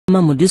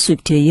mu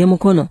district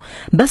y'Emukono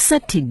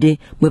basatidde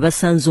bwe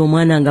basanze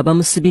omwana nga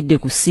bamusibidde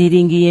ku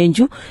siiringi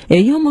y'enju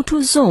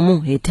ey'omutuuze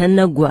omu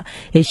etannagwa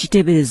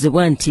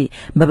ekiteeberezebwa nti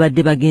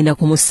babadde bagenda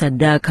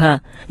kumusaddaaka.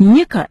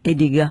 Nnyika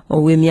Ediga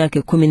ow'emyaka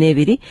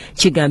 12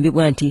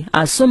 kigambibwa nti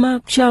asoma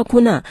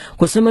kyakuna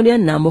ku ssomero lya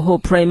Namboho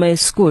Primary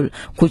School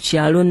ku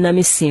kyalo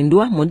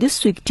Namisindwa mu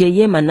district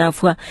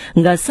y'Emanaafwa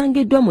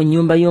ng'asangiddwa mu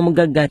nnyumba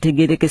y'omugagga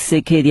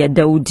ategeerekeseeko erya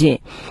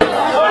Dawudi.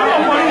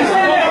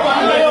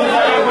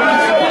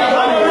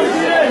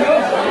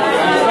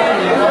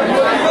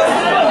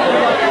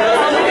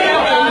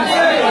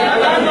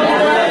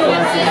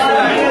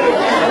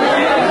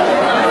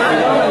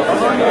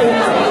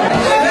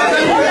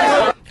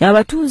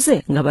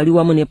 Abatuuze nga bali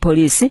wamu ne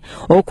poliisi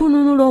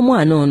okununula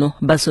omwana ono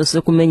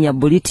basoose kumenya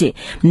buliti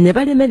ne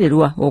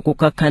balemererwa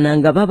okukakkana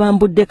nga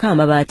babambuddeko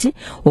amabaati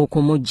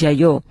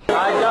okumuggyayo.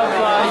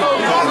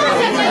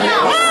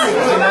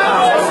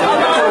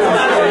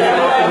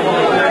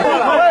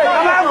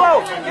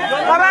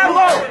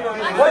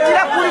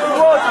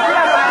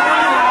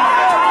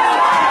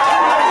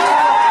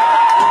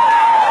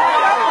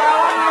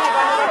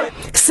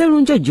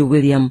 Serunjojo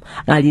William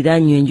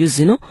aliraanye enju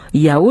zino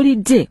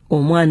yawulidde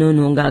omwana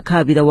ono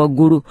ng'akaabira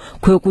waggulu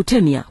kwe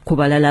kutemya ku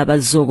balala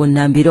abazze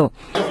obunnambiro.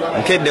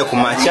 Nkedde ku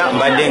makya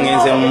mbadde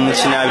ngenze mu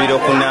kinaabiro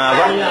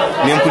kunaaba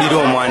ne mpulira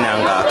omwana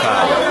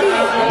ng'akaaba.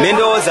 Ne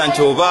ndowooza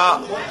nti oba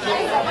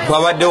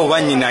bwabadde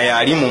oba nnyina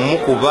yali mu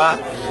mukuba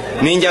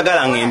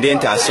ninjagala ngende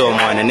ntaasa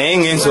omwana naye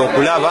ngenze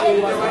okulaba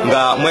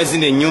nga mwezi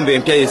n'ennyumba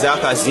empya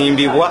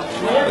ezaakazimbibwa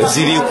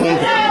ziri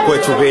kumpi kwe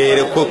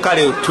tubeere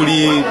kale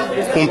tuli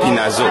kumpi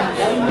nazo.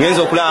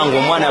 Ngenze okulaba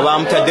ng'omwana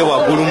baamutadde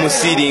waggulu mu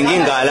siiringi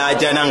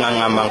ng'alaajana nga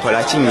ngamba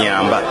nkola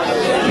kinyamba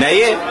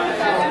naye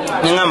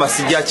ngamba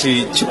sijja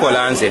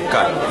kikola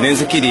nzekka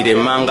nenzikirira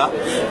emmanga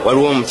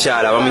waliwo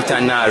omukyala bamuyita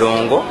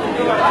Naalongo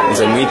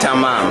nze muyita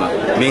maama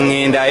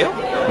neŋŋendayo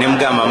ne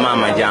mugamba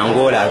maama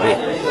jangu olabe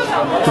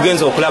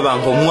tugenza okulaba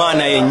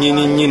ng'omwana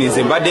yennyini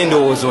nze mbadde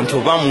ndowooza nti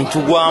oba muntu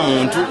gwa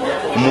muntu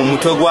mu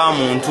mutwe gwa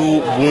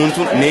muntu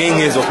buntu naye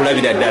ngenza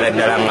okulabira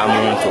ddala nga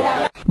muntu.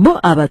 Bo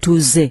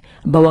abatuuze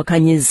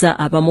bawakanyizza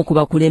abamu ku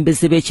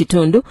bakulembeze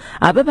b'ekitundu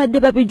ababadde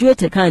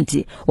babijweteka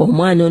nti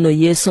omwana ono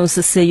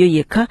yeesonseseeyo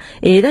yekka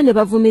era ne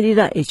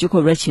bavumirira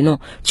ekikolwa kino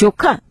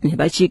kyokka ne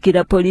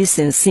bakiikira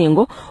poliisi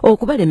ensingo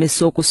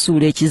okubalemesa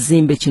okusuula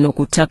ekizimbe kino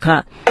ku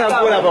ttaka.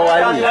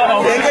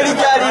 Engeri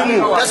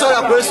gyalimu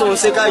tasobola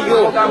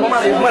kwesonsekayo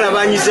omwana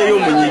banyizeeyo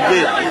munyige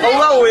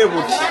oba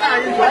weebuti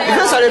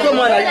esaleka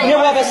omwana ne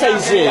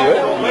bw'abasayizi eyo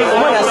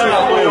omwana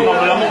asinakweyo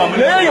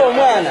naye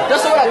omwana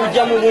tasobola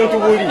kujja mu buntu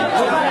buli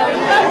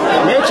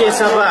naye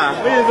kyesaba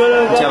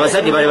nti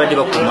abazadde bali badde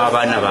bakuuma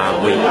abaana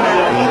baabwe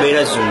mu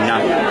mbeera zonna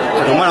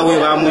kati omwana we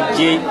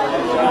bamugye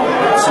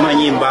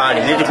simanyi mbaali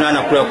naye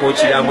tetunanakulako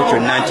kirambo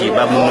kyonna nti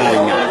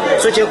bamunoonya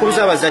so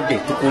kyekuluza abazadde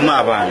tukuuma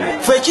abaana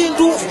fe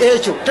ekintu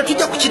ekyo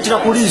tetujja kukittira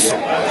ku liiso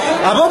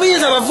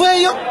ab'obuyinza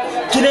baveeyo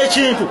kino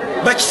ekintu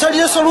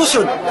bakisalire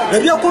solution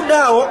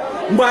ebyokuddaawo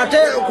mbwate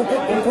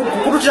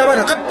kukutira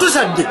abaana kati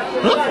tuzadde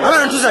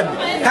abaana tuzadde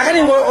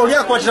kakati ngaoli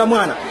akwatira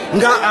mwana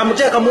nga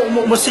amuteeka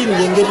mu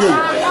siiringi engeri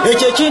eyo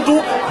ekyo ekintu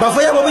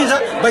baveeyo ab'obuyinza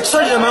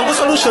bakisalire mangu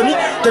solution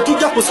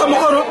tetujja kussa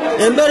mukono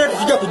embeera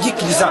tetujja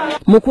kugikkiriza.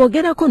 Mu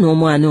kwogerako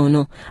n'omwana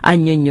ono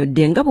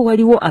annyonnyodde nga bwe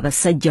waliwo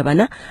abasajja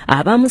bana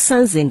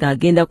abamusanze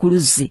ng'agenda ku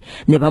luzzi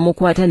ne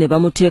bamukwata ne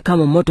bamuteeka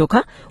mu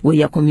mmotoka we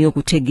yakomye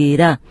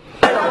okutegeera.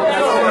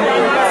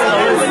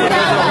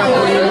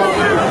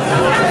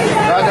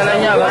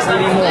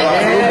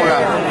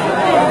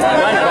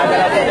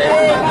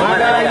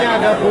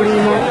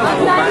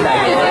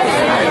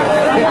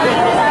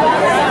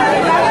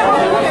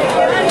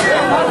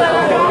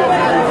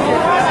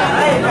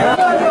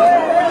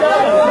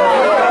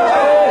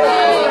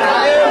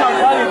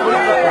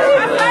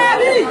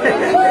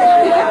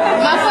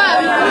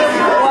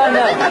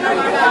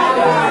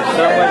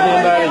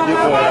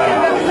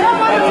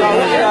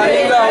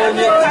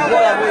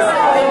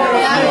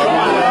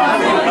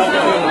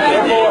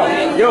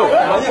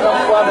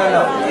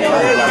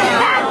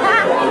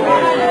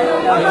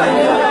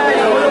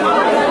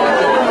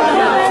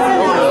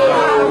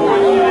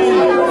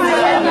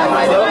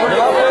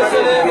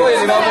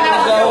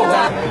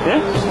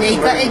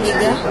 Neika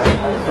Ediga.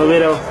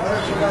 Obera.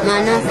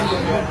 Manafu.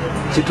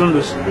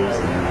 Kitundu.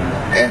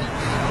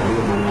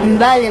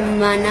 Mbale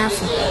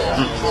Manafu.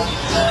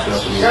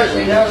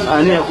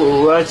 Ani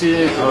akuwati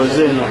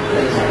ozeno.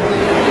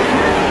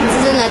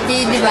 Nzizo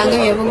natidi bange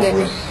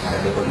myebugeme.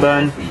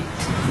 Bani.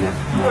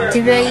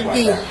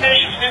 Tibeidi.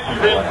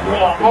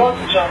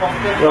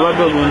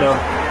 Wabado munda.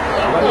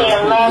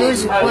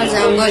 Yuzu kwanza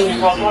ngoyi.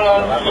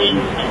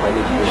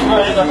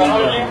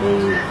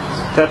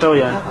 Tata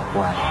oya.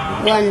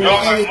 Wane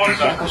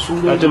Erika.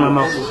 Ate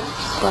mama ku.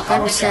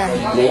 Wakabisari.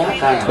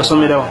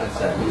 Basomera wa.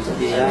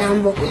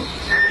 Namboko.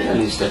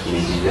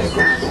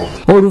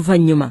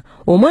 Oluvannyuma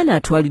omwana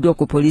atwaliddwa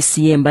ku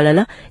poliisi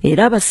y'Embalala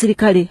era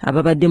abasirikale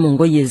ababadde mu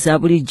ngoye eza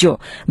bulijjo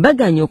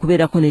baganye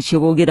okubeerako ne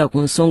kyeboogera ku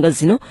nsonga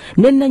zino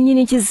ne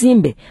nannyini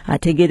kizimbe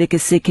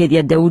ategeerekeseeko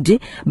erya Dawudi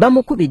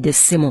bamukubidde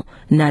essimu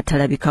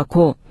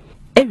n'atalabikako.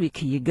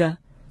 Eric Yiga,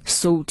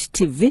 Salt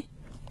TV,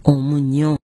 Omunnyo.